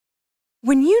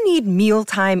When you need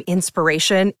mealtime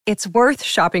inspiration, it's worth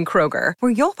shopping Kroger,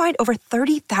 where you'll find over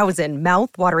 30,000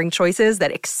 mouth-watering choices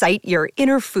that excite your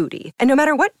inner foodie. And no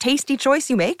matter what tasty choice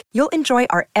you make, you'll enjoy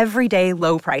our everyday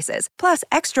low prices, plus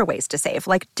extra ways to save,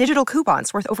 like digital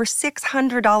coupons worth over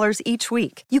 $600 each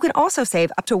week. You can also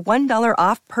save up to $1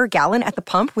 off per gallon at the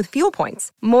pump with fuel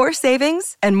points. More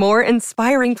savings and more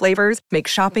inspiring flavors make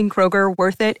shopping Kroger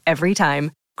worth it every time.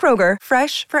 Kroger,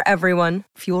 fresh for everyone.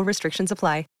 Fuel restrictions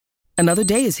apply. Another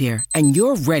day is here, and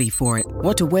you're ready for it.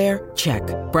 What to wear? Check.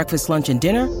 Breakfast, lunch, and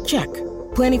dinner? Check.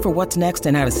 Planning for what's next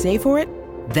and how to save for it?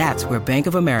 That's where Bank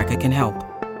of America can help.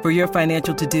 For your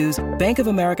financial to-dos, Bank of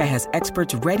America has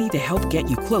experts ready to help get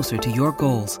you closer to your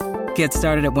goals. Get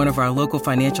started at one of our local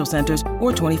financial centers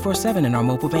or 24/7 in our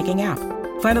mobile banking app.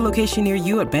 Find a location near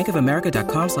you at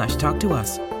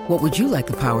bankofamerica.com/talktous. What would you like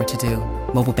the power to do?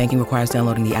 Mobile banking requires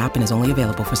downloading the app and is only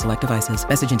available for select devices.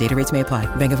 Message and data rates may apply.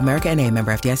 Bank of America N.A.,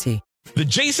 member FDIC. The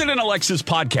Jason and Alexis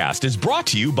podcast is brought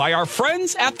to you by our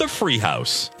friends at the Free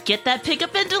House. Get that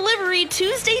pickup and delivery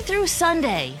Tuesday through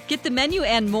Sunday. Get the menu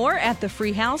and more at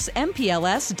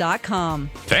thefreehousempls.com.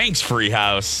 Thanks, Free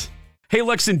House. Hey,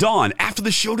 Lex and Dawn, after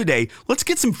the show today, let's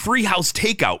get some Free House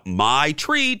takeout. My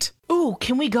treat. Ooh,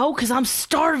 can we go? Because I'm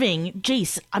starving.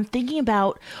 Jace, I'm thinking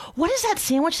about, what is that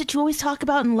sandwich that you always talk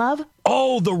about and love?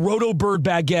 Oh, the Roto Bird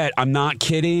baguette. I'm not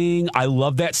kidding. I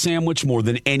love that sandwich more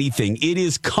than anything. It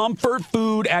is comfort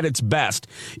food at its best.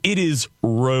 It is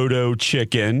Roto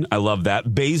chicken. I love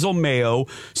that. Basil mayo,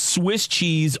 Swiss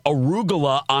cheese,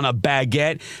 arugula on a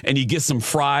baguette, and you get some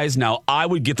fries. Now, I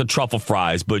would get the truffle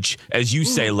fries, but as you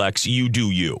say, Lex, you do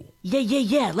you.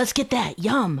 Yeah. Let's get that.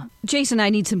 Yum. Jason, I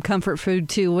need some comfort food,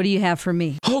 too. What do you have for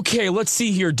me? Okay, let's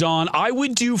see here, Dawn. I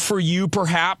would do for you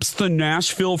perhaps the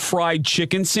Nashville fried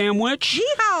chicken sandwich.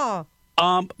 Yeehaw!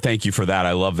 Thank you for that.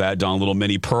 I love that, Dawn. A little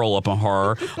mini pearl up on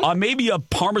her. Maybe a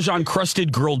Parmesan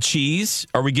crusted grilled cheese.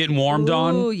 Are we getting warm,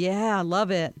 Dawn? Oh, yeah, I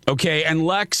love it. Okay, and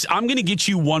Lex, I'm going to get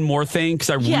you one more thing because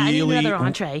I need another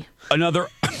entree.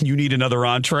 You need another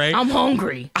entree? I'm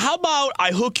hungry. How about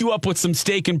I hook you up with some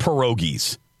steak and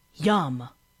pierogies? Yum.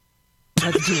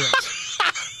 Let's do it.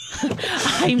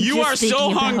 You are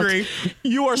so hungry.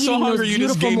 You are so hungry. You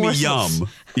just gave me yum.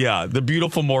 Yeah, the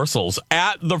beautiful morsels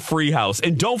at the Free House.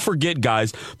 And don't forget,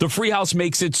 guys, the Free House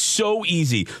makes it so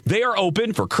easy. They are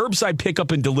open for curbside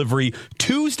pickup and delivery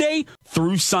Tuesday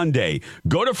through Sunday.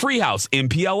 Go to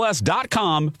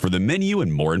freehousempls.com for the menu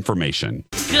and more information.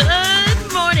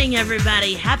 Good morning,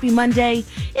 everybody. Happy Monday.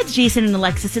 It's Jason and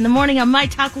Alexis in the morning on My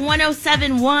Talk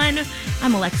 107.1.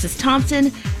 I'm Alexis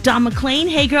Thompson. Don McClain.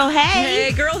 Hey, girl, hey.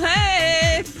 Hey, girl,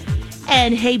 hey.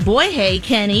 And hey, boy, hey,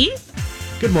 Kenny.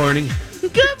 Good morning.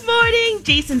 Good morning.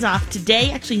 Jason's off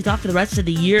today. Actually, he's off for the rest of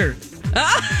the year.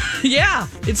 Yeah,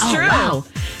 it's true. Wow.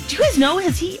 Do you guys know,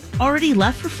 has he already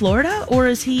left for Florida, or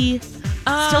is he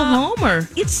still home? Or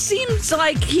it seems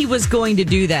like he was going to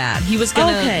do that. He was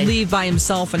going to leave by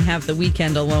himself and have the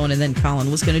weekend alone, and then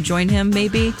Colin was going to join him,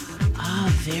 maybe.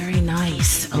 Very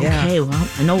nice. Okay, well,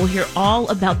 I know we'll hear all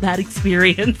about that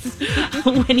experience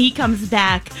when he comes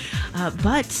back.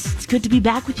 But it's good to be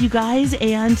back with you guys.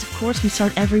 And, of course, we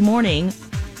start every morning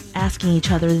asking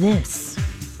each other this.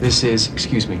 This is,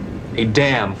 excuse me, a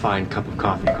damn fine cup of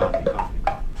coffee.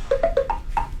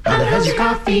 How the hell's your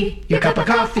coffee? Your cup of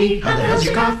coffee? How the hell's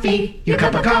your coffee? Your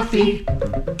cup of coffee?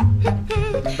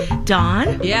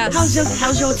 Dawn? Yes.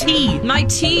 How's your tea? My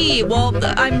tea. Well,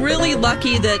 I'm really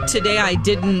lucky that today I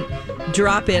didn't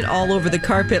drop it all over the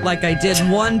carpet like I did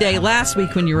one day last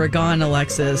week when you were gone,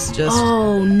 Alexis.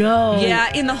 Oh, no.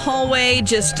 Yeah, in the hallway,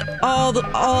 just all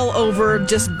over,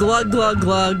 just glug, glug,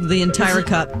 glug, the entire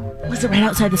cup. Was it right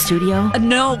outside the studio?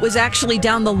 No, it was actually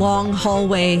down the long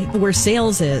hallway where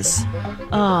sales is.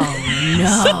 Oh,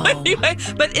 no. So anyway,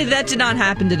 but that did not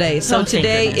happen today. So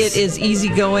today it is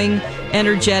easygoing,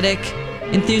 energetic,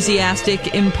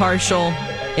 enthusiastic, impartial,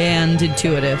 and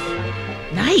intuitive.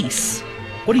 Nice.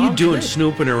 What are you doing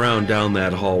snooping around down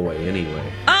that hallway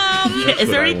anyway? Is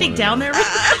there anything down there?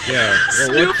 Yeah.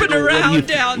 Snooping around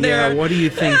down there. Yeah, what do you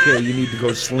think you need to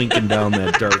go slinking down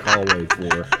that dark hallway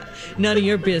for? None of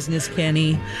your business,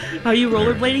 Kenny. Are you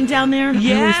rollerblading down there?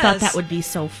 Yes. I always thought that would be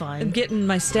so fun. I'm getting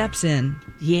my steps in.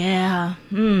 Yeah.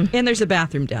 And there's a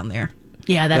bathroom down there.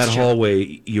 Yeah, that's that true.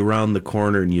 hallway, you round the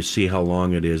corner and you see how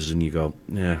long it is and you go,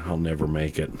 I'll never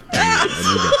make it. I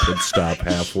need a pit stop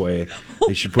halfway.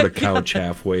 They should put a couch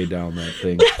halfway down that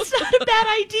thing. That's not a bad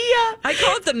idea. I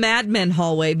call it the Mad Men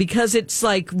hallway because it's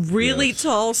like really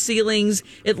tall ceilings.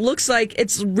 It looks like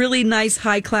it's really nice,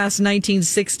 high-class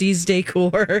 1960s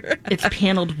decor. It's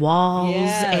paneled walls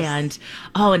and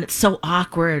it's so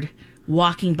awkward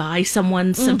walking by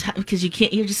someone sometimes because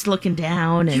you're just looking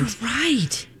down, and You're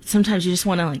right. sometimes you just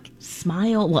want to like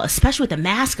smile. Well, especially with a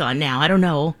mask on now. I don't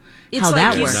know It's how like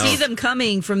that you works. see them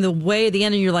coming from the way at the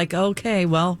end, and you're like, okay,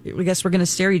 well, I guess we're going to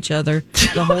stare at each other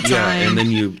the whole time. Yeah, and then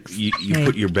you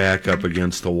put your back up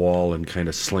against the wall and kind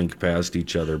of slink past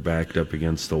each other, backed up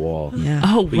against the wall. Yeah.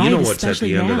 Oh, But right. you know what's at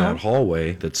especially the end of now. that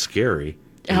hallway that's scary?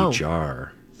 Oh.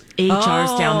 HR.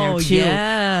 HR's down there too.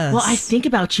 Yes. Well, I think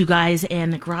about you guys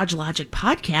and the Garage Logic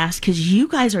podcast because you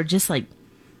guys are just like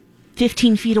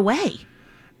 15 feet away.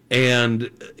 And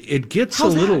it gets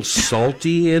How's a little that?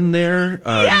 salty in there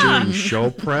during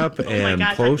show prep and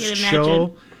gosh, I can't post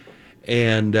show.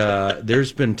 imagine. And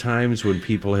there's been times when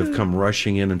people have come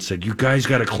rushing in and said, "You guys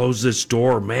got to close this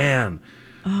door, man."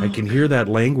 I can hear that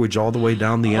language all the way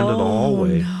down the end of the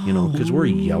hallway, because we're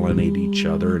yelling at each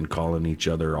other and calling each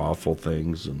other awful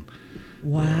things. And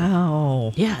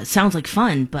Wow. Yeah, it sounds like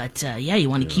fun, but you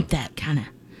want to keep that kind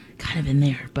of in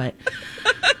there. But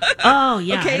oh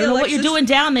yeah, Okay, I don't know what Alexis? you're doing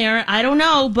down there. I don't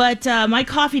know, but my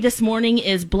coffee this morning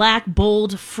is black,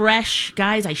 bold, fresh.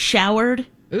 Guys, I showered,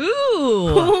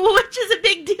 Ooh, which is a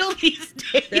big deal these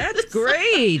days. that's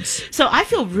great. So I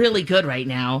feel really good right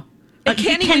now.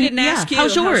 Kenny, we didn't ask you.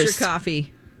 How's yours? your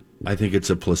coffee? I think it's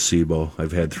a placebo.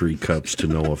 I've had 3 cups to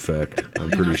no effect.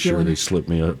 I'm pretty sure feeling they it. slipped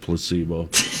me a placebo.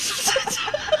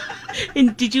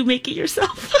 And did you make it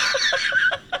yourself?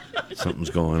 Something's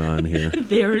going on here.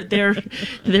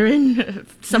 they're in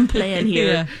some plan here.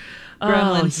 Yeah.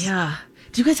 Gremlins. Oh, yeah.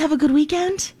 Did you guys have a good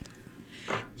weekend?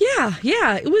 Yeah.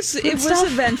 It was stuff?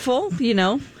 eventful.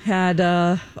 Had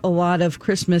a lot of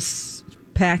Christmas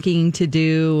packing to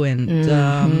do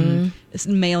and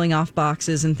mailing off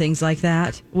boxes and things like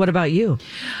that. What about you?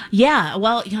 Yeah.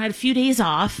 Well, I had a few days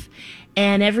off,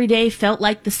 and every day felt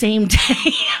like the same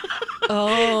day.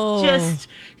 Oh, Just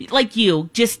like you,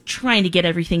 just trying to get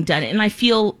everything done, and I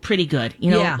feel pretty good.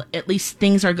 Yeah. At least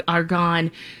things are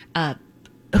gone.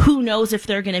 Who knows if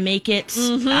they're going to make it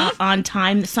on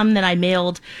time? Some that I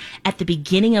mailed at the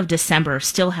beginning of December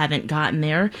still haven't gotten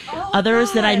there.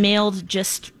 Others that I mailed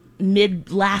just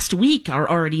mid last week are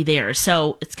already there.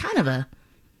 So it's kind of a,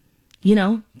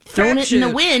 throwing it in the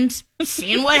Crapshoot. wind,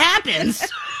 seeing what happens.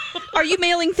 are you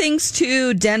mailing things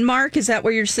to Denmark? Is that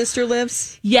where your sister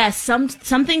lives? Yes, some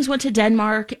things went to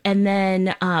Denmark and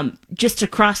then just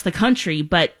across the country.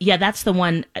 But yeah, that's the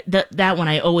one. That one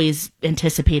I always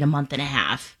anticipate a month and a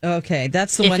half. Okay,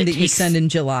 that's the If one it that you takes- send in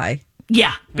July.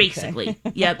 Yeah, basically.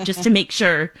 Yep, just to make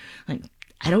sure. Like,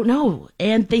 I don't know,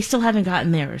 and they still haven't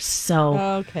gotten theirs. So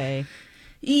Okay.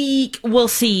 eek, we'll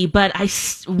see. But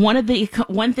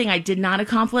one thing I did not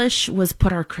accomplish was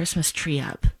put our Christmas tree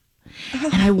up,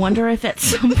 and I wonder if at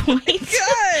some point,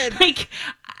 Good. like.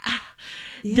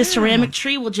 The ceramic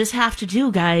tree will just have to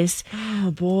do, guys. Oh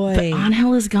boy. But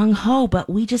Angel is gung-ho, but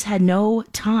we just had no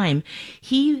time.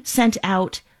 He sent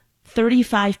out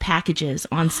 35 packages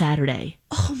on Saturday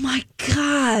Oh my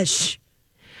gosh.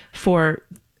 for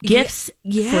gifts for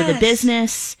the yes.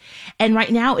 business. And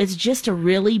right now it's just a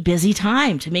really busy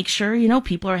time to make sure,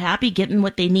 people are happy getting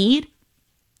what they need.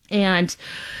 And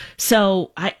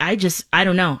so I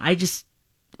don't know.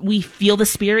 We feel the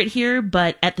spirit here,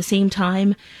 but at the same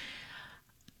time,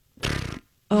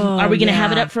 are we going to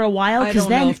have it up for a while? I don't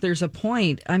then, know if there's a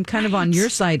point. I'm kind of on your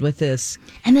side with this.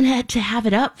 and then had to have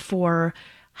it up for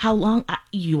how long?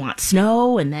 You want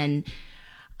snow, and then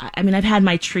I've had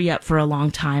my tree up for a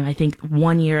long time. I think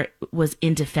one year was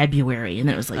into February, and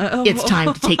then it was like, it's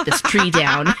time to take this tree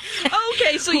down.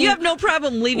 Okay, so you have no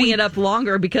problem leaving it up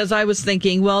longer, because I was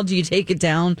thinking, well, do you take it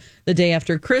down the day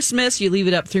after Christmas? You leave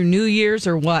it up through New Year's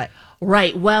or what?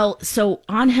 Right. Well, so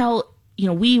Angel,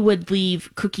 we would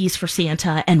leave cookies for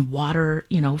Santa and water,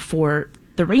 for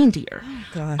the reindeer. Oh,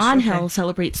 gosh, Angel okay.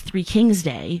 celebrates Three Kings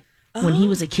Day when he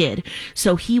was a kid.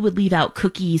 So he would leave out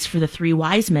cookies for the 3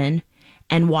 wise men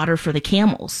and water for the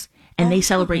camels. And they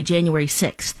celebrate January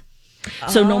 6th.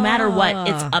 So no matter what,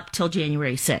 it's up till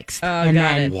January 6th. And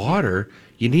got then, Water?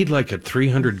 You need like a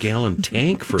 300-gallon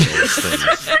tank for those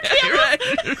things.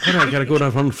 What, I got to go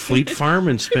down Fleet Farm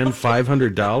and spend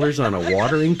 $500 on a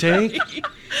watering tank?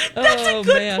 That's a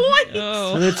good point.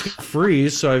 And it's free,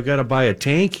 so I've got to buy a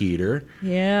tank heater.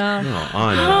 Yeah. Oh,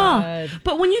 Anya.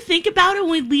 But when you think about it,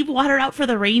 when we leave water out for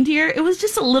the reindeer, it was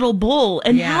just a little bowl.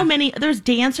 And Yeah. how many? There's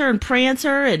Dancer and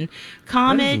Prancer and That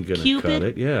Comet, isn't going to Cupid. cut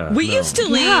it, yeah. We no. used to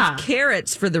leave Yeah.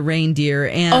 carrots for the reindeer,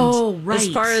 and Oh, right. as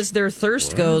far as their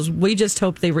thirst goes, we just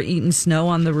hope they were eating snow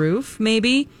on the roof,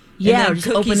 maybe. Yeah, And or then just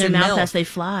cookies open their and mouth milk. as they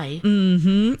fly.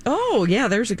 Oh, yeah,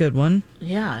 there's a good one.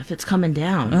 Yeah, if it's coming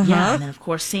down. Uh-huh. Yeah, and then of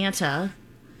course Santa.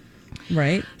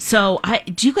 Right. So,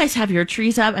 do you guys have your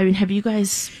trees up? I mean, have you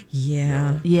guys?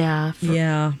 Yeah. Yeah.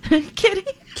 Kidding.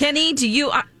 Kenny, do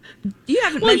you? You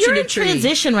haven't Well, mentioned you're a in tree.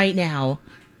 transition right now.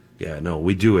 Yeah, no,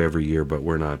 we do every year, but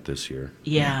we're not this year.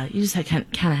 Yeah, you just kind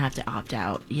of have to opt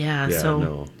out. Yeah. Yeah, So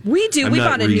no. We do. I'm We not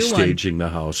bought a new one. restaging the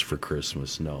house for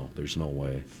Christmas. No, there's no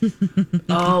way.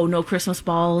 Oh, no Christmas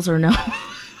balls or no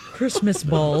Christmas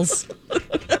balls.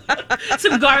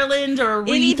 some garland or a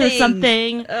wreath or Anything.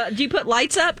 something. Do you put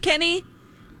lights up, Kenny?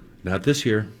 Not this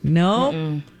year. No.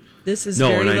 Mm-mm. This is No,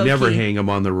 very and I low never key. hang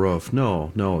them on the roof.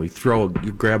 No.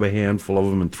 You grab a handful of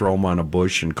them and throw them on a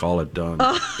bush and call it done.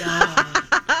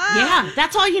 Yeah,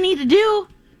 that's all you need to do.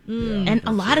 And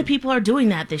a lot of people are doing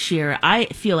that this year. I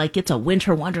feel like it's a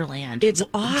winter wonderland. It's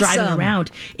awesome. Driving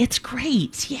around. It's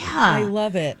great. Yeah. I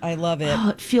love it. Oh,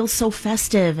 it feels so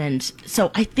festive. And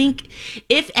so I think,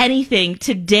 if anything,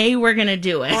 today we're going to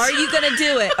do it. Are you going to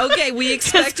do it? Okay, we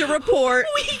expect a report.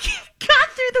 We got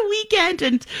through the weekend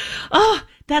and,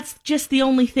 that's just the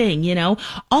only thing,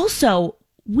 Also,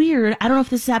 weird, I don't know if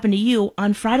this has happened to you.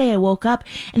 On Friday, I woke up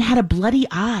and had a bloody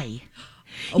eye.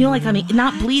 Like on the,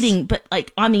 not bleeding, but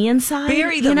like on the inside.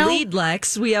 Bury the lead,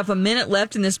 Lex. We have a minute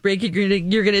left in this break. You're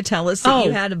going to tell us that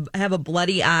you had have a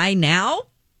bloody eye now?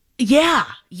 Yeah.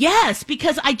 Yes,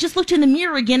 because I just looked in the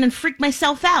mirror again and freaked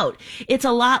myself out. It's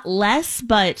a lot less,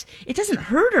 but it doesn't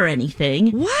hurt or anything.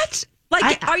 What?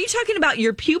 Like, are you talking about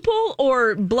your pupil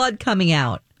or blood coming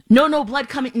out? No blood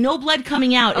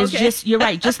coming out. It's just, you're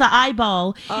right, just the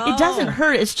eyeball. Oh. It doesn't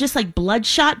hurt. It's just like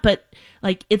bloodshot, but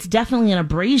like it's definitely an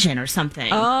abrasion or something.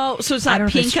 Oh, so it's I not don't know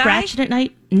if I pink eye? scratched it at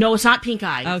night. No, it's not pink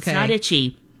eye. Okay. It's not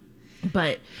itchy.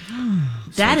 But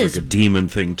that Sounds is like a demon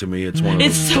thing to me. It's one of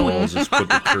those dolls that's put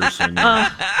the curse on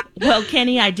you. well,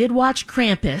 Kenny, I did watch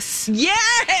Krampus. Yeah!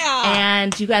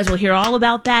 And you guys will hear all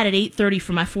about that at 8:30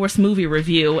 for my fourth movie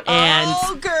review. And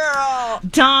oh, girl!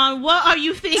 Don, what are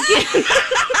you thinking?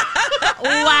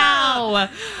 Wow.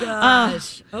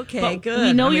 Gosh. Okay, good.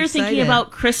 We know I'm you're excited. thinking about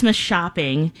Christmas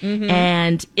shopping,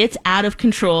 and it's out of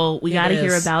control. We got to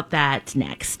hear is. about that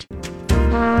next.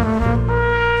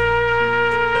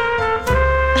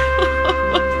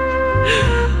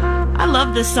 I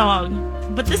love this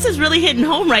song, but this is really hitting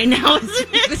home right now, isn't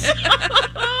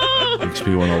it? Makes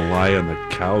me want to lie on the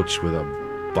couch with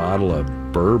a bottle of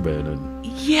bourbon and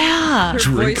Yeah. Her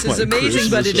Drink voice is my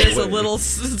amazing, but it Christmas is a away. little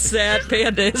sad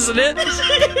panda, isn't it?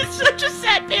 It's such a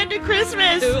sad panda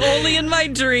Christmas. Only in my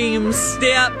dreams.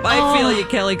 Yep, I feel you,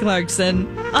 Kelly Clarkson.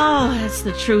 Oh, that's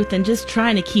the truth. And just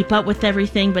trying to keep up with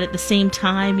everything, but at the same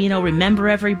time, remember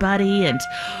everybody. And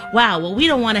wow, well, we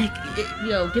don't want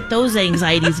to, get those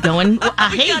anxieties going.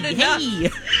 Hey.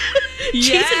 Yes.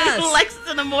 Jason and Alexis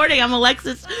in the morning. I'm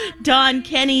Alexis, Dawn,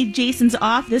 Kenny. Jason's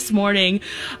off this morning.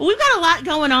 We've got a lot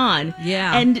going on.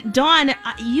 Yeah. And Dawn,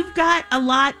 you've got a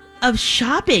lot of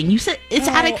shopping. You said it's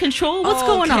out of control. What's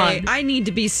going on? I need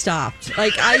to be stopped.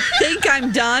 Like, I think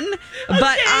I'm done,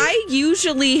 but I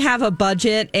usually have a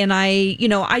budget, and I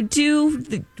do,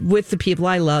 with the people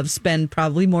I love, spend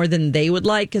probably more than they would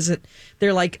like, because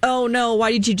they're like, oh no,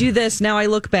 why did you do this? Now I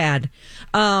look bad.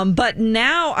 But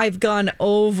now I've gone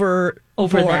over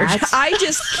that. I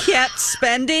just kept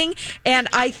spending, and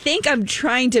I think I'm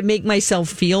trying to make myself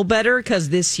feel better because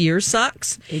this year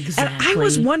sucks. Exactly. And I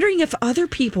was wondering if other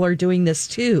people are doing this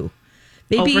too.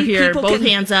 Maybe Over here, people both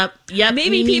hands up. Yep.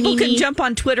 Maybe me, people me, can me. jump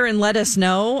on Twitter and let us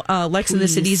know. Lex in the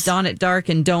City's Dawn at Dark,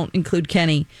 and don't include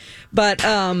Kenny. But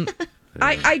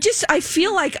I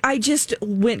feel like I just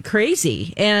went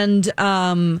crazy, and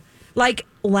like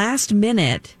last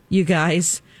minute, you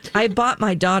guys, I bought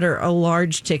my daughter a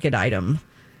large ticket item.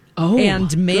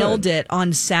 And mailed it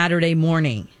on Saturday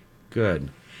morning.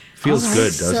 good. Feels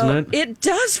good, doesn't it? It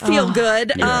does feel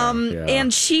good. Yeah.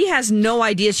 And she has no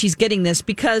idea she's getting this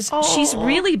because she's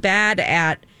really bad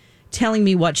at telling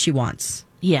me what she wants.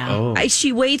 Yeah.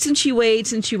 She waits and she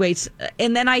waits and she waits.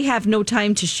 And then I have no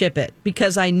time to ship it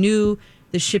because I knew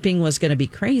the shipping was going to be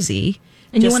crazy.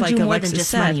 And you just want to like do more Alexis than just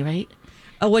said. money, right?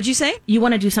 What'd you say? You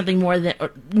want to do something more than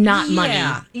not money.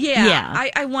 Yeah.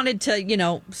 I wanted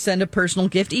to, send a personal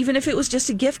gift, even if it was just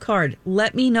a gift card.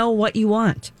 Let me know what you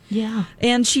want. Yeah.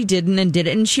 And she didn't and did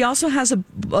it. And she also has a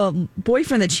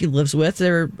boyfriend that she lives with.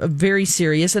 They're very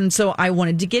serious. And so I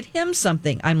wanted to get him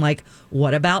something. I'm like,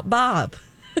 what about Bob?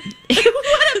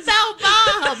 What about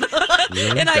Bob.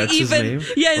 Really? And That's his name?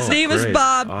 His name is great.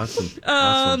 Bob.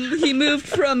 Awesome. He moved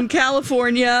from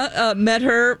California, met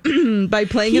her by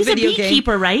playing He's a video game. He's a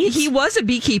beekeeper, right? He was a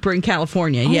beekeeper in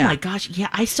California, Oh yeah. my gosh, yeah,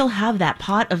 I still have that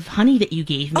pot of honey that you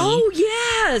gave me. Oh,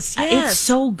 yes. It's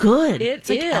so good. It it's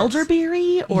like is.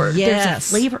 elderberry or there's Yes. a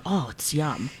flavor. Oh, it's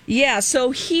yum. Yeah,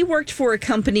 so he worked for a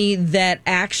company that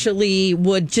actually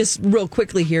would just real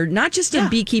quickly here, not just a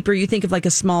beekeeper, you think of like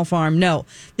a small farm. No,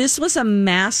 this was a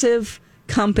massive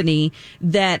company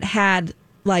that had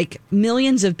like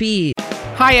millions of bees.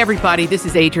 Hi, everybody. This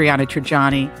is Adriana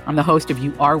Trajani. I'm the host of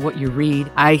You Are What You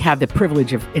Read. I have the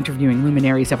privilege of interviewing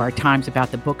luminaries of our times about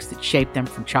the books that shaped them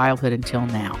from childhood until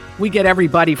now. We get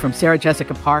everybody from Sarah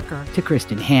Jessica Parker to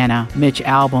Kristen Hanna, Mitch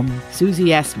Albom, Susie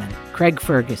Essman, Craig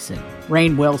Ferguson,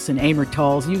 Rainn Wilson, Amor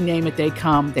Tolls, you name it, they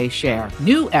come, they share.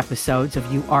 New episodes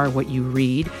of You Are What You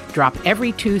Read drop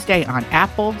every Tuesday on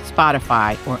Apple,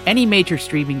 Spotify, or any major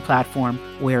streaming platform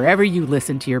wherever you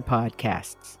listen to your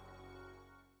podcasts.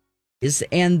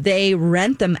 And they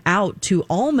rent them out to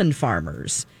almond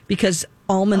farmers because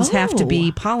almonds have to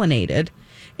be pollinated.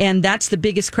 And that's the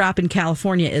biggest crop in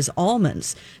California is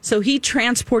almonds. So he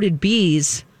transported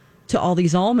bees to all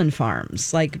these almond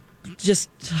farms, like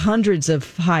just hundreds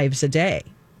of hives a day.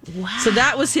 Wow. So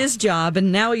that was his job.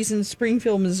 And now he's in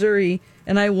Springfield, Missouri.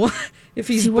 And I want, if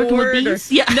he's working with bored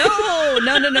bees?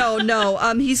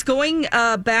 No. He's going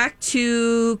back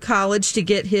to college to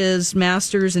get his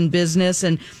master's in business,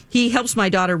 and he helps my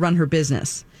daughter run her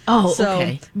business. Oh,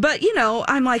 okay. But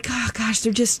I'm like, oh gosh,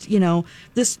 they're just,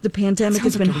 the pandemic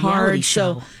has Sounds been like a reality hard.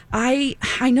 So show. I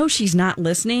know she's not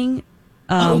listening.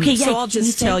 Okay, yeah. So I'll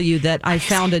just tell you that I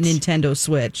found a Nintendo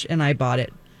Switch and I bought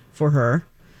it for her.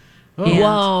 Oh.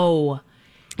 Whoa.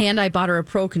 And I bought her a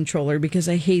Pro controller because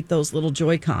I hate those little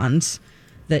Joy-Cons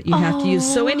that you have to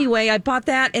use. So anyway, I bought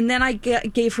that, and then I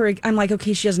gave her, I'm like,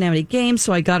 okay, she doesn't have any games,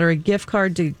 so I got her a gift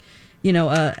card to, a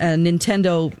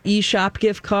Nintendo eShop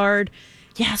gift card.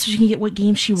 Yeah, so she can get what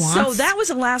game she wants. So that was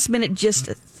a last minute just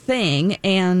thing,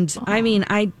 and I mean,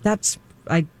 I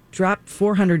dropped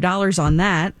 $400 on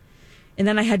that. And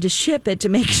then I had to ship it to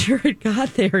make sure it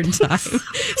got there in time.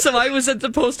 So I was at the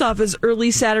post office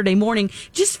early Saturday morning,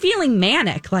 just feeling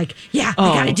manic. Like, I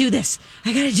got to do this.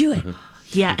 I got to do it.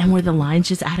 Yeah, and were the lines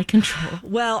just out of control?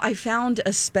 Well, I found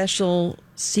a special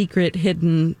secret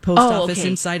hidden post office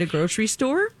inside a grocery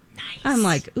store. Nice. I'm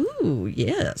like, ooh,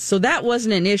 yes. So that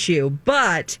wasn't an issue,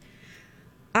 but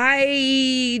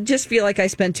I just feel like I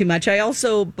spent too much. I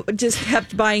also just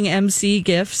kept buying MC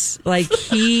gifts. Like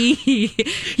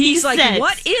he's like, says,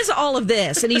 what is all of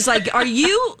this? And he's like,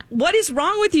 what is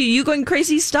wrong with you? You going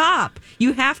crazy? Stop.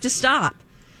 You have to stop.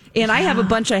 And I have a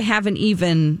bunch I haven't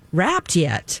even wrapped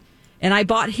yet. And I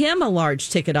bought him a large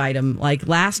ticket item like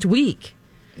last week.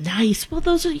 Nice. Well,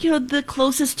 those are, the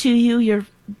closest to you, your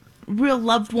real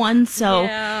loved ones, so you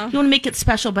want to make it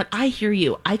special. But I hear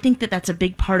you. I think that that's a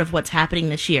big part of what's happening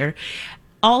this year.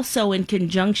 Also, in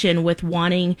conjunction with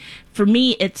wanting, for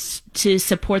me, it's to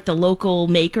support the local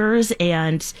makers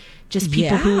and just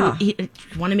people who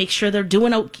want to make sure they're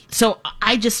doing okay. So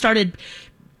I just started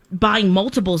buying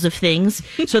multiples of things,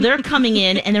 so they're coming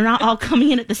in and they're not all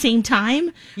coming in at the same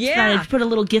time. So I put a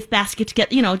little gift basket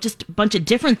together, just a bunch of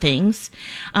different things,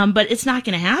 but it's not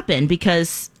going to happen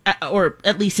because or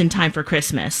at least in time for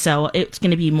Christmas, so it's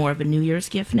going to be more of a New Year's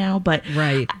gift now. But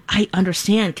I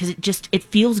understand because it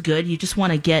feels good. You just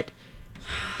want to get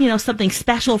something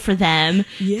special for them.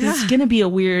 It's going to be a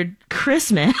weird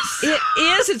Christmas. It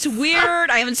is. It's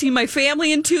weird. I haven't seen my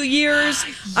family in 2 years.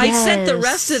 Yes. I sent the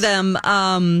rest of them.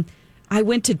 I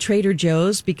went to Trader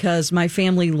Joe's because my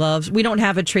family we don't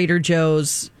have a Trader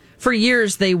Joe's. For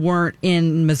years, they weren't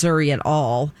in Missouri at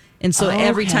all. And so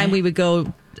every time we would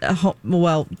go,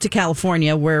 to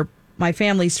California, where my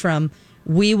family's from,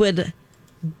 we would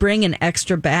bring an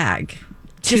extra bag.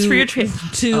 Just for your trip.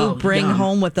 To bring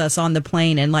home with us on the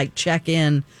plane and check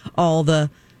in all the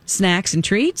snacks and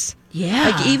treats.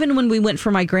 Yeah. Even when we went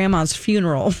for my grandma's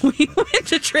funeral, we went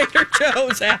to Trader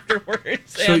Joe's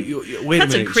afterwards. So wait a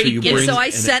minute. So you bring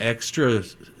an extra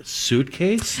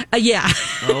suitcase? Yeah.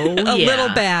 Oh, a little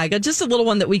bag. Just a little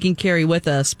one that we can carry with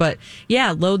us. But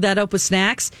load that up with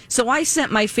snacks. So I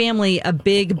sent my family a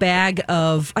big bag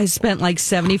I spent like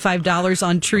 $75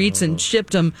 on treats and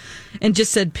shipped them and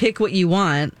just said, pick what you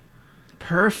want.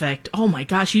 Perfect. Oh my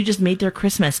gosh, you just made their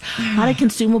Christmas. A lot of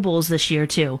consumables this year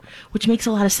too, which makes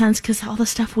a lot of sense because all the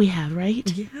stuff we have, right?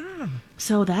 Yeah.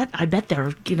 So I bet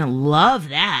they're gonna love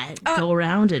that. Go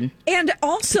around and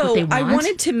also I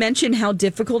wanted to mention how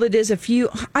difficult it is.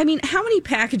 How many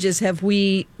packages have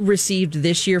we received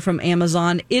this year from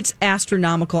Amazon? It's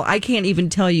astronomical. I can't even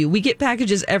tell you. We get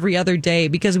packages every other day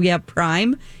because we have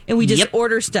Prime and we just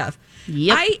order stuff.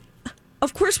 Yep.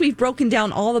 Of course, we've broken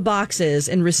down all the boxes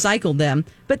and recycled them.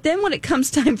 But then when it comes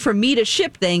time for me to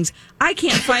ship things, I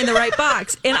can't find the right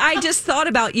box. And I just thought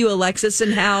about you, Alexis,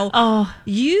 and how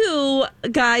you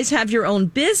guys have your own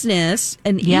business,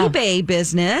 an eBay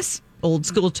business, Old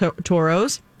School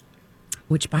Toros,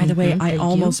 which, by the way, I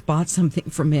almost bought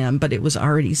something from him, but it was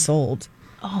already sold.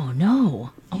 Oh, no.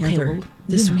 Okay,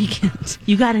 this weekend.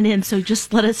 You got it in, so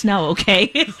just let us know,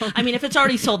 okay? I mean, if it's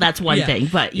already sold, that's one thing,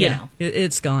 but, you know.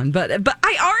 It's gone. But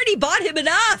I already bought him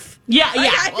enough. Yeah.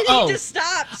 I need to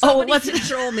stop. Somebody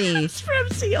control me.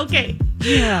 Okay.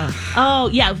 Yeah.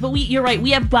 Oh, yeah, but you're right. We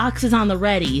have boxes on the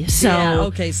ready, so.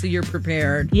 Okay, so you're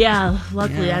prepared. Yeah,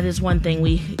 luckily that is one thing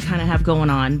we kind of have going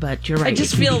on, but you're right. I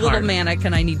just feel a little manic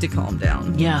and I need to calm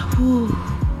down. Yeah. Whew.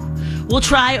 We'll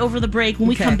try over the break. When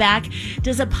we come back,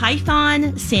 does a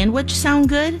Python sandwich sound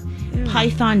good?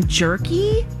 Python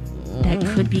jerky? That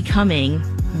could be coming.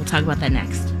 We'll talk about that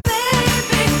next.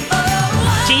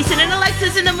 Jason and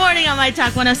Alexis in the morning on My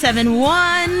Talk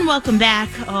 107.1. Welcome back.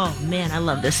 Oh, man, I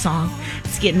love this song.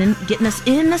 It's getting us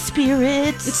in the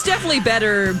spirit. It's definitely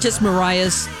better, just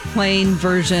Mariah's plain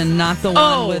version, not the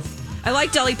one with... I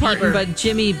like Dolly Parton, but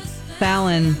Jimmy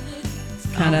Fallon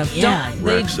kind of... They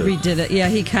redid it. Yeah,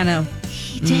 he kind of...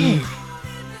 He did.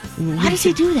 Why does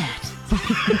he do that?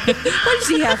 Why does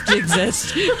he have to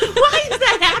exist? Why is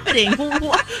that happening?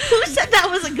 Who said that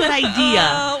was a good idea?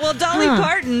 Well, Dolly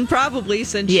Parton probably,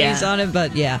 since she's on it.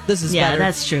 But this is better. Yeah,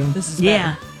 that's true. This is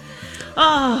better.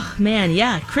 Oh,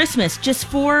 man, Christmas, just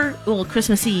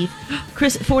Christmas Eve.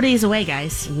 4 days away,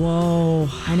 guys. Whoa.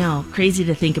 I know. Crazy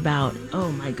to think about.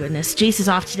 Oh, my goodness. Jace is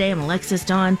off today. I'm Alexis,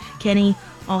 Dawn, Kenny,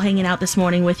 all hanging out this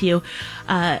morning with you.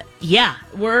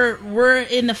 We're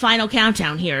in the final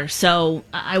countdown here. So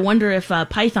I wonder if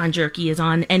Python jerky is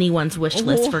on anyone's wish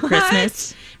list for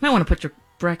Christmas. You might want to put your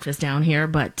breakfast down here.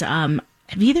 But have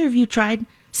either of you tried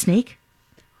snake?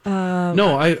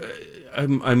 No,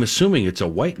 I'm assuming it's a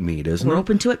white meat, isn't it? We're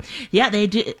open to it. Yeah, they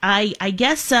do. I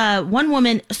guess one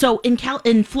woman. So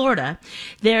in Florida,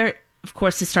 there, of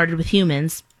course, it started with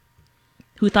humans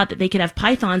who thought that they could have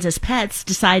pythons as pets.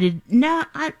 Decided, no,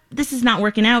 this is not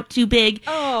working out. Too big.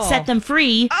 Set them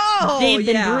free. They've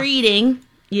been breeding.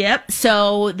 Yep.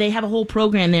 So they have a whole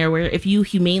program there where if you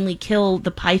humanely kill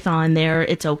the python there,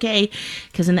 it's okay.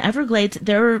 Because in the Everglades,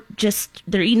 they're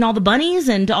eating all the bunnies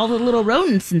and all the little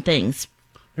rodents and things.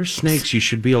 They're snakes. You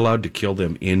should be allowed to kill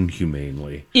them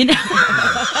inhumanely. You know?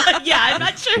 Yeah, I'm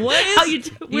not sure where's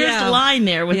the line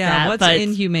there with that. What's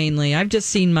inhumanely? I've just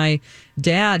seen my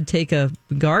dad take a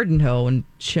garden hoe and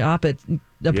chop it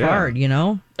apart, you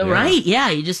know? Right,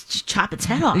 you just chop its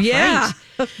head off. Yeah.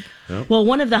 Right? Yep. Well,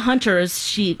 one of the hunters,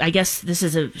 she's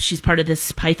part of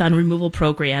this python removal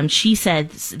program. She said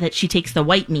that she takes the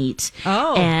white meat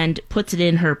and puts it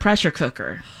in her pressure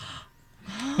cooker.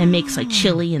 And makes like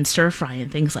chili and stir fry and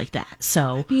things like that.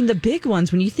 So I mean, the big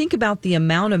ones, when you think about the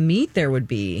amount of meat there would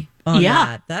be on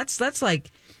that, that's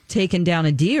like taking down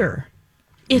a deer.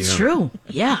 It's true.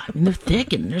 Yeah. I mean, they're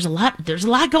thick and there's a lot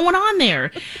going on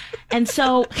there. And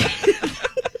so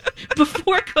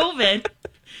before COVID,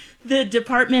 the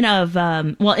Department of,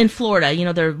 in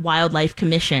Florida, their Wildlife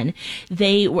Commission,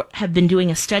 they have been doing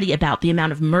a study about the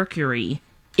amount of mercury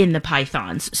in the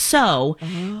pythons. So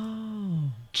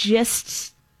just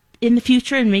in the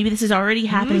future, and maybe this is already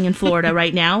happening in Florida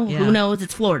right now. Who knows?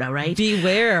 It's Florida, right?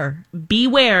 Beware.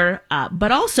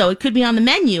 But also, it could be on the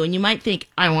menu, and you might think,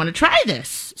 I want to try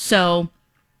this. So,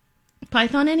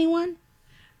 python, anyone?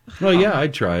 Well, yeah,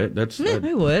 I'd try it.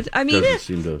 I would. I mean,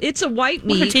 it's a white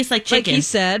meat. It tastes like chicken. Like he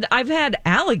said, I've had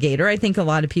alligator. I think a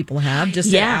lot of people have.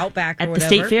 Just at Outback or whatever. At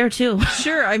the state fair, too.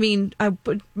 Sure. I mean,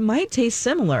 it might taste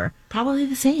similar. Probably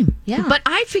the same. Yeah. But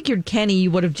I figured, Kenny,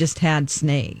 you would have just had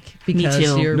snake. Because Me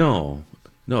too. No,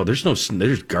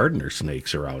 there's gardener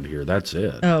snakes around here. That's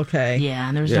it. Okay. Yeah,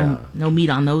 and there's no meat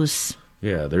on those.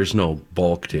 Yeah, there's no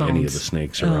bulk to any of the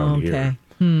snakes around here.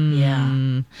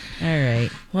 Yeah. All right.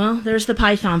 Well, there's the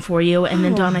python for you. And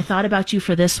then, Dawn, I thought about you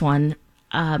for this one.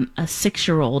 A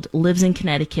 6-year-old lives in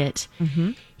Connecticut.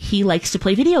 Mm-hmm. He likes to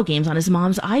play video games on his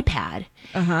mom's iPad.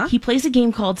 Uh-huh. He plays a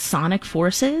game called Sonic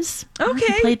Forces.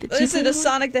 Okay. Is it a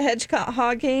Sonic the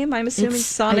Hedgehog game? I'm assuming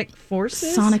Sonic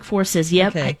Forces? Sonic Forces,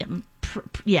 yep. Okay. I'm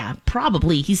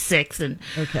probably he's 6 and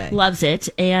loves it.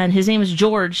 And his name is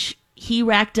George. He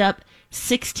racked up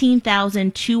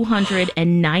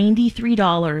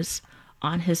 $16,293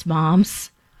 on his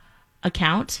mom's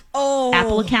account,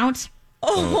 Apple account.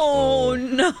 Oh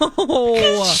no!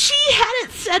 Because she had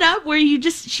it set up where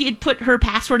she had put her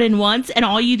password in once, and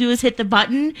all you do is hit the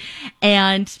button.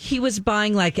 And he was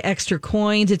buying like extra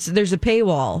coins. There's a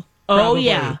paywall. Oh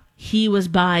yeah, he was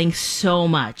buying so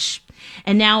much.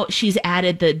 And now she's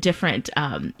added the different,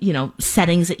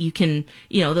 settings that you can,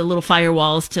 the little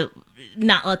firewalls to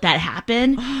not let that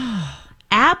happen.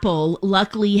 Apple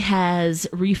luckily has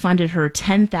refunded her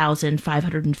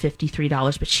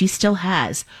 $10,553, but she still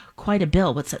has quite a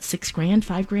bill. What's that? $6,000,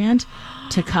 $5,000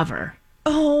 to cover.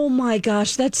 Oh my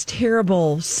gosh, that's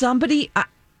terrible. Somebody,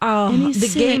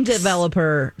 the game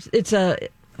developer.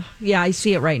 I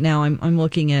see it right now. I'm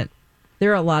looking at.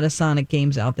 There are a lot of Sonic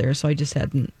games out there, so I just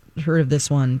hadn't heard of this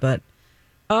one. But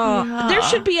there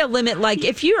should be a limit. Like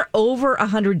if you're over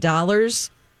 $100.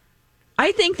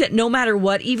 I think that no matter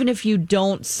what, even if you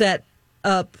don't set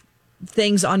up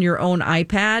things on your own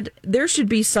iPad, there should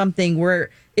be something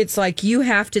where it's like you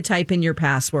have to type in your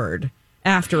password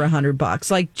after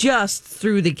 $100, like just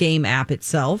through the game app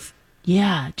itself.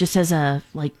 Yeah, just as a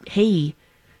hey,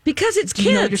 because it's kids.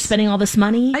 You know you're spending all this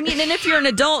money. I mean, and if you're an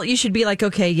adult, you should be like,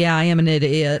 okay, yeah, I am an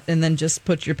idiot, and then just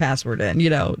put your password in.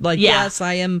 Yes,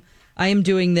 I am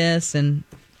doing this and.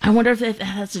 I wonder if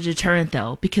that's a deterrent,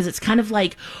 though, because it's kind of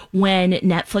like when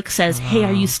Netflix says, hey,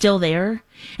 are you still there?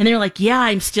 And they're like, yeah,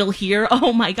 I'm still here.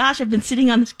 Oh, my gosh, I've been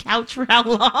sitting on this couch for how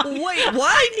long? Wait,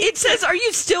 what? It says, are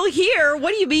you still here?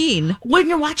 What do you mean? When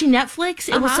you're watching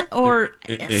Netflix, it was, or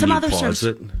and some you other pause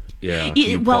it? Yeah,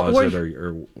 pause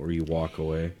it or you walk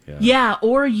away. Yeah,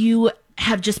 or you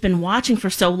have just been watching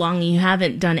for so long and you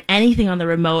haven't done anything on the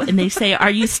remote, and they say, are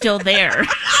you still there?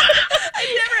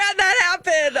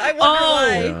 I wonder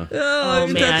why. Yeah. Oh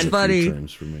man, that's funny.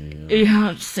 Times for me,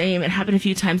 yeah, same. It happened a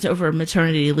few times over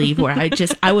maternity leave where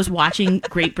I was watching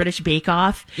Great British Bake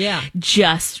Off. Yeah,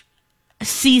 just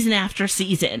season after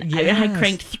season. Yes. I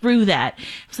cranked through that. I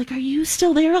was like, "Are you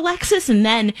still there, Alexis?" And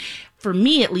then, for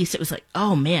me at least, it was like,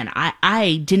 "Oh man,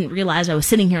 I didn't realize I was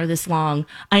sitting here this long.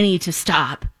 I need to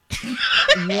stop."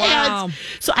 Wow.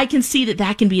 So I can see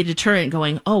that can be a deterrent.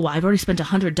 Going, "Oh, well, I've already spent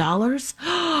 $100."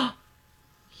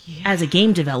 Yeah. As a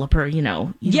game developer, you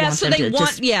want so them they to want,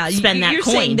 spend that you're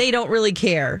coin. Saying they don't really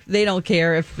care. They don't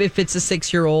care if it's a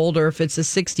 6-year-old or if it's a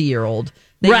 60-year-old.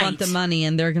 They want the money,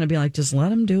 and they're going to be like, just let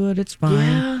them do it. It's fine.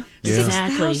 Yeah,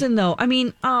 exactly. $6,000 though. I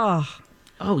mean, oh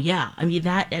yeah. I mean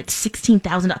that at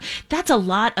 $16,000. That's a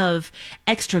lot of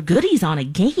extra goodies on a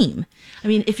game. I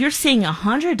mean, if you're saying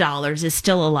 $100 is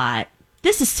still a lot,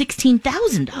 this is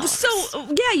 $16,000. So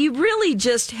yeah, you really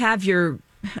just have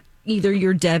either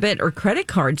your debit or credit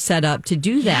card set up to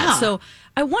do that. Yeah. So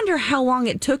I wonder how long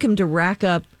it took him to rack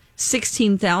up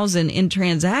 $16,000 in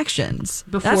transactions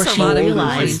before she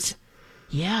realized.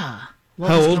 Yeah.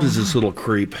 How old is this little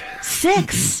creep?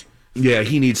 6. Yeah,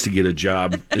 he needs to get a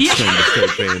job. It's time to start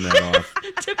paying that off.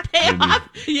 To pay off.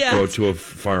 Yeah. Go to a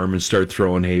farm and start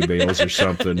throwing hay bales or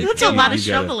something. That's a lot of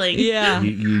shoveling. Yeah.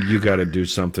 You got to do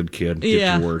something, kid.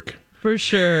 Get to work. For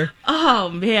sure. Oh,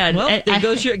 man. Well, I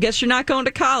guess you're not going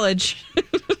to college.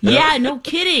 Yeah, no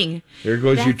kidding. There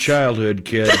goes your childhood,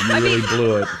 kid. You really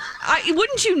blew it.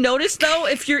 Wouldn't you notice, though,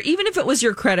 even if it was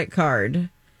your credit card,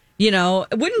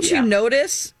 wouldn't you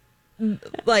notice,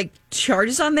 like,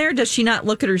 charges on there? Does she not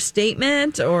look at her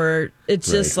statement, or it's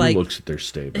just like... Who looks at their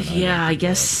statement? Yeah, I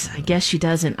guess she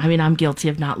doesn't. I mean, I'm guilty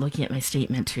of not looking at my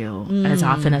statement, too, as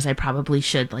often as I probably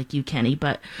should, like you, Kenny.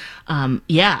 But,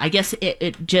 I guess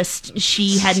it just...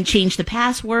 She hadn't changed the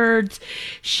passwords.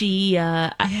 She...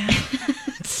 At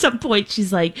some point,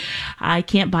 she's like, I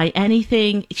can't buy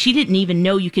anything. She didn't even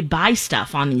know you could buy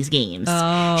stuff on these games.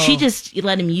 Oh. She just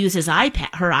let him use her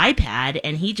iPad,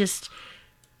 and he just...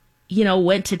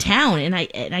 went to town, and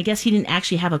I guess he didn't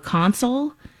actually have a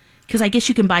console, because I guess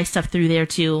you can buy stuff through there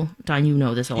too. Don, you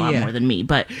know this a lot more than me,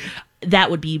 but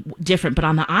that would be different. But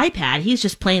on the iPad, he's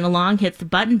just playing along, hits the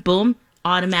button, boom,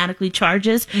 automatically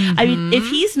charges. Mm-hmm. I mean, if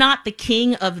he's not the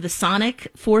king of the Sonic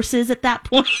forces at that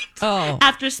point,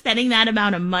 after spending that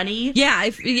amount of money. Yeah,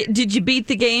 did you beat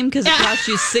the game? Because it cost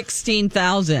you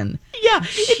 $16,000. Yeah,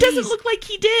 it doesn't look like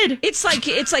he did. It's like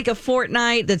a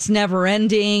Fortnite that's never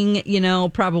ending,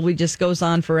 probably just goes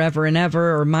on forever and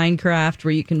ever, or Minecraft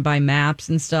where you can buy maps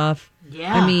and stuff.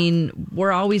 Yeah. I mean,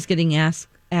 we're always getting asked,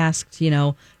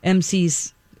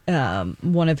 MC's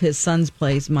one of his sons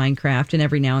plays Minecraft, and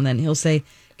every now and then he'll say,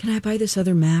 "Can I buy this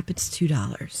other map? It's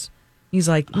 $2." He's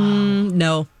like,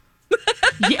 "No."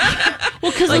 Yeah.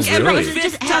 Well, because like every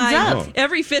fifth time,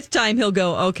 every fifth time he'll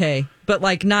go, okay, but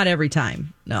like not every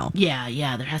time. No.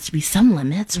 Yeah. There has to be some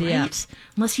limits, right? Yeah.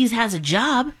 Unless he has a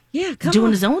job. Yeah,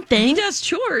 doing his own thing. He does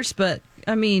chores, but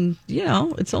I mean,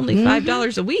 it's only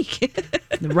 $5 a week.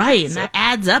 Right, and that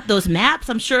adds up. Those maps,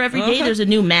 I'm sure every day there's a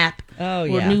new map. Oh, or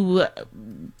yeah. a new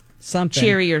something.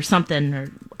 cherry or something. Or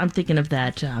I'm thinking of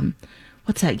that,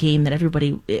 what's that game that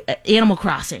everybody, Animal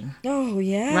Crossing. Oh,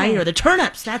 yeah. Right, or the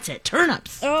turnips, that's it,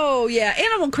 turnips. Oh, yeah.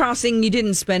 Animal Crossing, you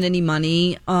didn't spend any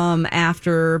money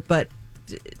after, but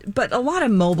a lot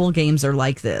of mobile games are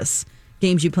like this.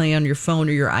 Games you play on your phone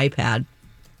or your iPad.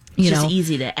 It's just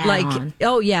easy to add on.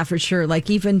 Oh, yeah, for sure. Like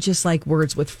even just like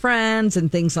Words with Friends and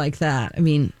things like that. I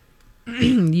mean,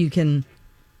 you can,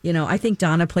 I think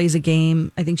Donna plays a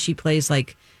game. I think she plays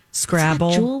like Scrabble.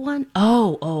 Is that Jewel one?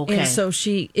 Oh, okay. And so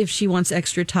if she wants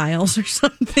extra tiles or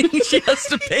something, she has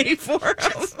to pay for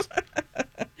them.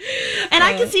 And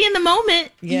I can see in the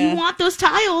moment, you want those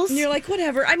tiles. And you're like,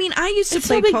 whatever. I mean, I used to It's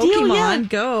play no big deal, Pokemon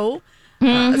Go.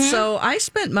 So I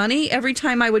spent money every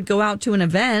time I would go out to an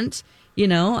event.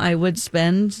 I would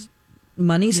spend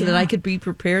money so that I could be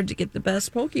prepared to get the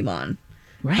best Pokemon.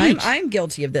 Right. I'm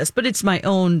guilty of this, but it's my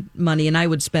own money, and I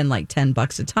would spend like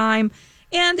 $10 a time.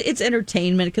 And it's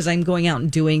entertainment because I'm going out and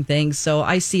doing things. So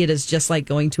I see it as just like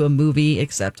going to a movie,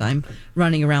 except I'm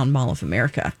running around Mall of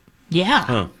America. Yeah.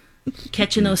 Huh.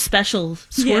 Catching those special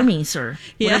squirmies or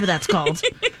whatever that's called.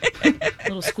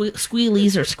 Little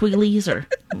squealies or squealies or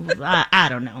I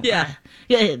don't know. Yeah.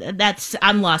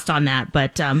 I'm lost on that,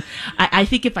 but I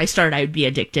think if I started, I would be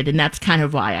addicted, and that's kind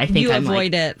of why I think You I'm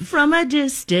avoid it from a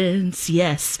distance.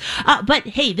 Yes, but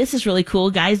hey, this is really cool,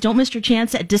 guys. Don't miss your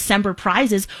chance at December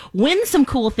prizes. Win some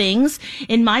cool things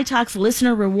in My Talk's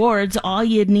listener rewards. All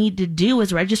you need to do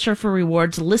is register for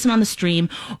rewards, listen on the stream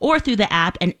or through the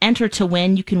app, and enter to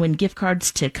win. You can win gift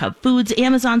cards to Cub Foods,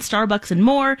 Amazon, Starbucks, and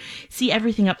more. See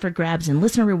everything up for grabs in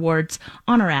listener rewards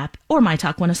on our app or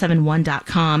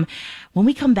mytalk1071.com. When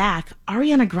we come back,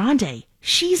 Ariana Grande,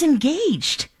 she's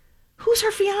engaged. Who's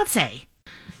her fiance?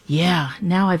 Yeah,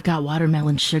 now I've got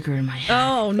watermelon sugar in my head.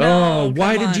 Oh, no. Oh,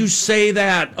 why did you say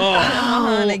that? Oh,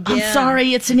 I'm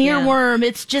sorry, it's an earworm.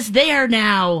 It's just there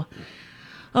now.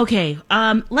 Okay,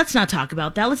 let's not talk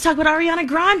about that. Let's talk about Ariana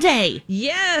Grande.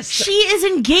 Yes. She is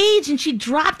engaged, and she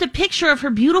dropped a picture of her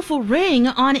beautiful ring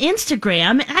on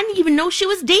Instagram. I didn't even know she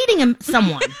was dating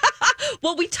someone.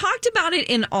 Well, we talked about it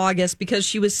in August because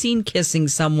she was seen kissing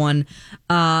someone.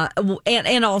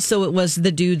 And also it was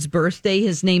the dude's birthday.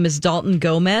 His name is Dalton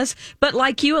Gomez. But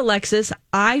like you, Alexis,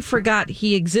 I forgot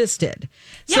he existed.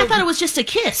 Yeah, I thought it was just a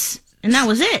kiss. And that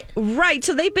was it. Right.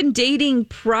 So they've been dating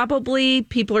probably,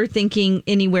 people are thinking,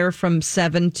 anywhere from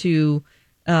 7 to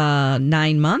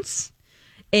 9 months.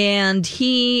 And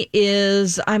he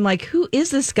is, I'm like, who is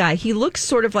this guy? He looks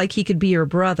sort of like he could be your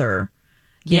brother.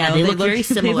 They look very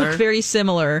similar. They look very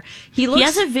similar. He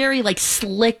has a very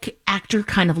slick actor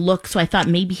kind of look, so I thought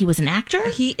maybe he was an actor.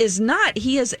 He is not.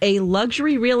 He is a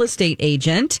luxury real estate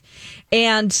agent.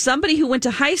 And somebody who went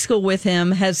to high school with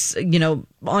him has,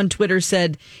 on Twitter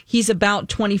said he's about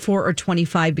 24 or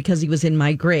 25 because he was in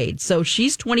my grade. So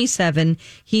she's 27.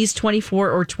 He's 24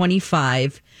 or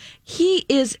 25. He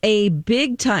is a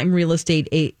big time real estate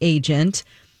agent.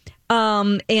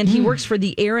 And he works for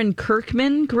the Aaron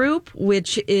Kirkman Group,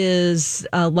 which is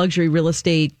a luxury real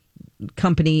estate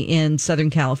company in Southern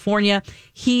California.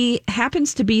 He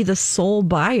happens to be the sole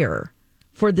buyer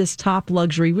for this top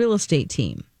luxury real estate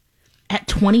team. At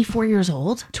 24 years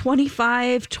old?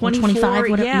 25, 24, 25,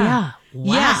 whatever. Yeah.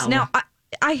 Wow. Yes. Now,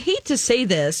 I hate to say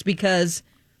this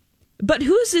but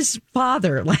who's his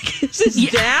father? Is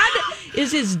his dad?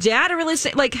 Is his dad a real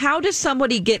estate? How does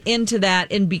somebody get into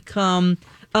that and become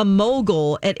a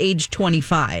mogul at age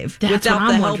 25 without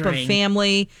the help of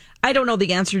family? I don't know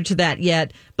the answer to that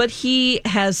yet, but he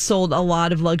has sold a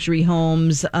lot of luxury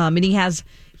homes, and he has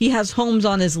homes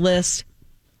on his list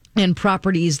and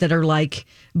properties that are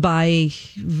by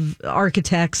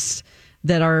architects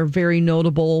that are very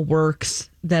notable works,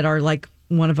 that are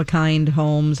one of a kind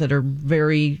homes that are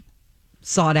very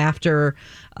sought after,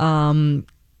 and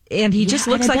he just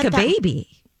looks like a baby.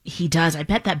 He does. I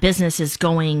bet that business is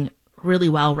going really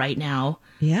well right now.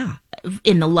 Yeah.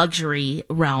 In the luxury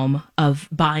realm of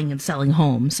buying and selling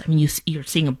homes. I mean, you're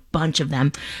seeing a bunch of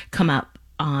them come up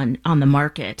on the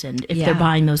market, and if they're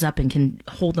buying those up and can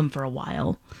hold them for a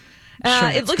while.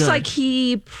 It looks like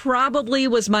he probably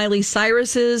was Miley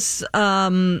Cyrus's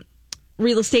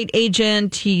real estate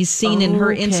agent. He's seen in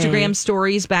her Instagram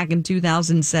stories back in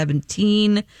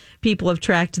 2017. People have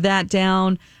tracked that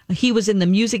down. He was in the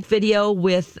music video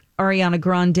with Ariana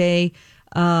Grande.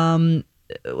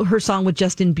 her song with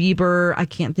Justin Bieber. I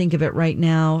can't think of it right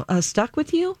now. Stuck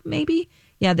With You, maybe?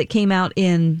 Yeah, that came out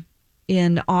in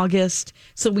August.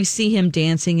 So we see him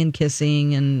dancing and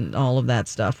kissing and all of that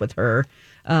stuff with her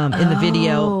in the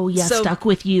video. Oh, yeah, so, Stuck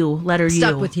With You, letter U.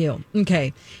 Stuck With You.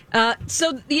 Okay.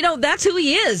 So, that's who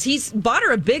he is. He's bought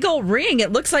her a big old ring.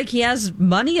 It looks like he has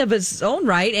money of his own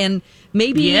right. And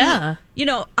maybe, I'm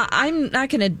not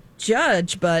going to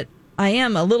judge, but I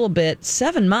am a little bit.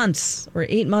 7 months or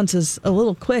 8 months is a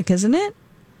little quick, isn't it?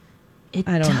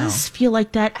 I don't know. Feel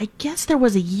like that. I guess there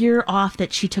was a year off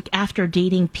that she took after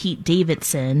dating Pete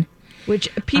Davidson. Which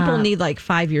people need like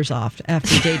 5 years off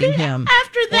after dating him.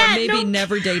 After that. Or maybe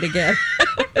never date again.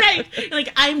 Right.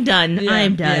 Like, I'm done. Yeah,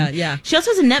 I'm done. Yeah. She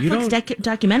also has a Netflix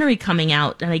documentary coming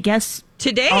out. And I guess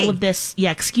today. All of this.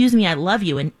 Yeah, Excuse Me, I Love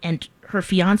You. And her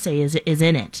fiance is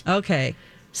in it. Okay.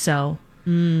 So,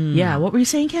 yeah. What were you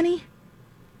saying, Kenny?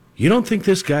 You don't think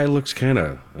this guy looks kind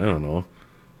of, I don't know,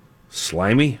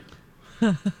 slimy?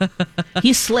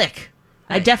 He's slick.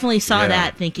 I definitely saw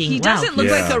that thinking, he doesn't look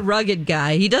like a rugged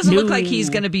guy. He doesn't look like he's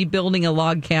going to be building a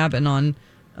log cabin on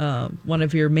one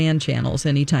of your man channels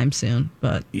anytime soon.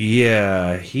 But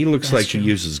yeah, he looks like he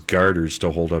uses garters to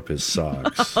hold up his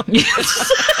socks.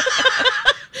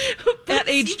 At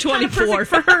age 24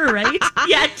 for her, right?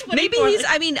 Yeah, 24.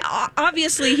 Maybe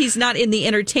obviously he's not in the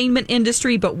entertainment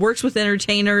industry, but works with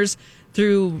entertainers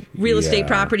through real estate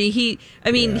property. He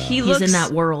looks in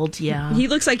that world. Yeah, he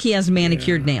looks like he has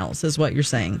manicured nails, is what you're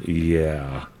saying.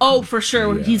 Yeah. Oh, for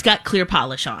sure. Yeah. He's got clear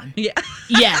polish on. Yeah.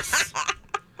 Yes.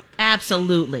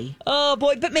 Absolutely. Oh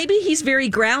boy, but maybe he's very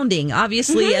grounding.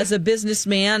 Obviously, as a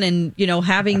businessman, and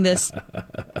having this,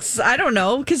 I don't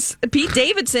know, because Pete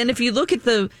Davidson. If you look at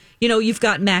you've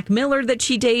got Mac Miller that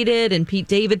she dated, and Pete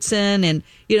Davidson, and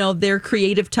they're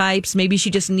creative types. Maybe she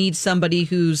just needs somebody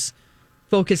who's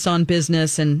focused on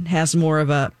business and has more of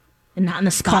a and not in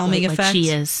the spotlight like she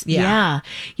is. Yeah.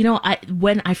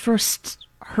 When I first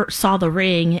saw the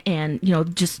ring, and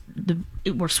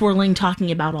we're swirling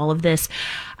talking about all of this,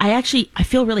 I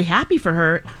feel really happy for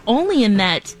her, only in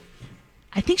that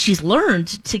I think she's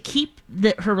learned to keep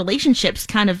her relationships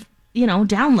kind of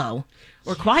down low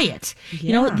or quiet.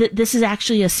 This is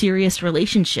actually a serious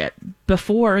relationship.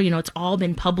 Before, it's all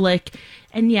been public,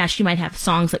 and she might have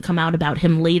songs that come out about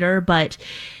him later, but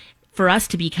for us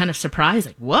to be kind of surprised,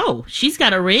 like, whoa, she's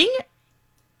got a ring.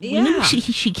 We knew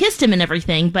she kissed him and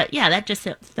everything, but that just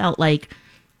felt like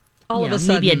all of a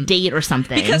sudden, maybe a date or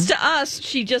something. Because to us,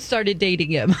 she just started dating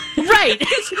him, right?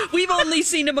 We've only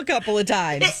seen him a couple of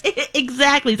times.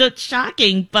 Exactly. So it's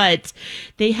shocking, but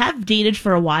they have dated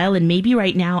for a while, and maybe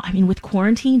right now, with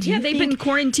quarantine, they've been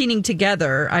quarantining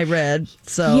together. I read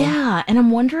so. Yeah, and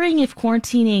I'm wondering if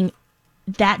quarantining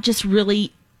that just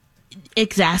really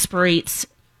exasperates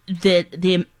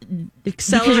the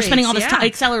because you're spending all this time.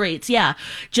 Accelerates,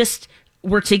 just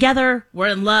we're together, we're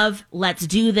in love, let's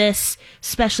do this,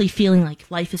 especially feeling like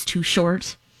life is too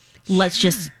short. Let's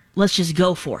just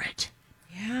go for it.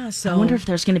 Yeah, so I wonder if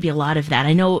there's going to be a lot of that.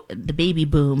 I know the baby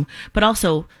boom, but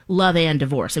also love and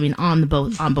divorce. on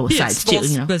both sides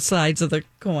too. Both sides of the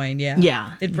coin. Yeah,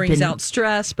 yeah. It brings out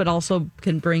stress, but also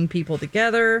can bring people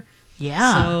together.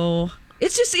 Yeah. So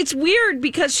it's weird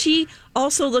because she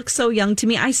also looks so young to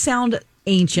me. I sound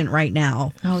ancient right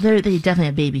now. Oh, they definitely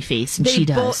have baby face, and she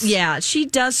does. She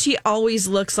does. She always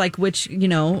looks like, which,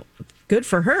 good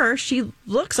for her. She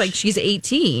looks like she's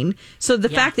 18. So the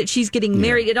fact that she's getting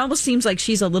married, it almost seems like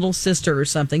she's a little sister or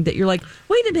something, that you're like,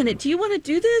 wait a minute, do you want to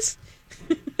do this?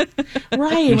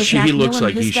 Right. He looks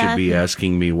like he should be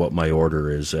asking me what my order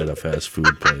is at a fast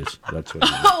food place. That's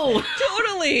what.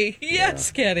 Totally. Yes,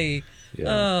 Kenny.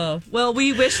 Yeah. Well,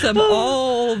 we wish them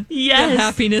all the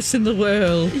happiness in the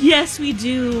world. Yes, we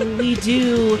do. We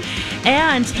do.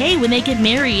 And hey, when they get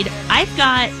married, I've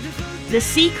got the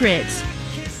secret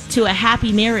to a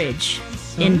happy marriage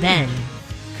in Ben.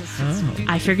 Oh.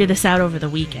 I figured this out over the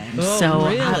weekend. Oh, so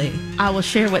really? I will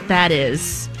share what that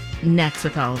is next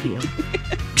with all of you.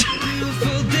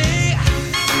 Beautiful day.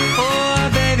 Oh,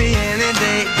 baby, any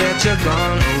day that you're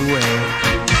gone away.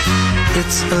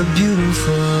 It's a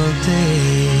beautiful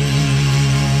day.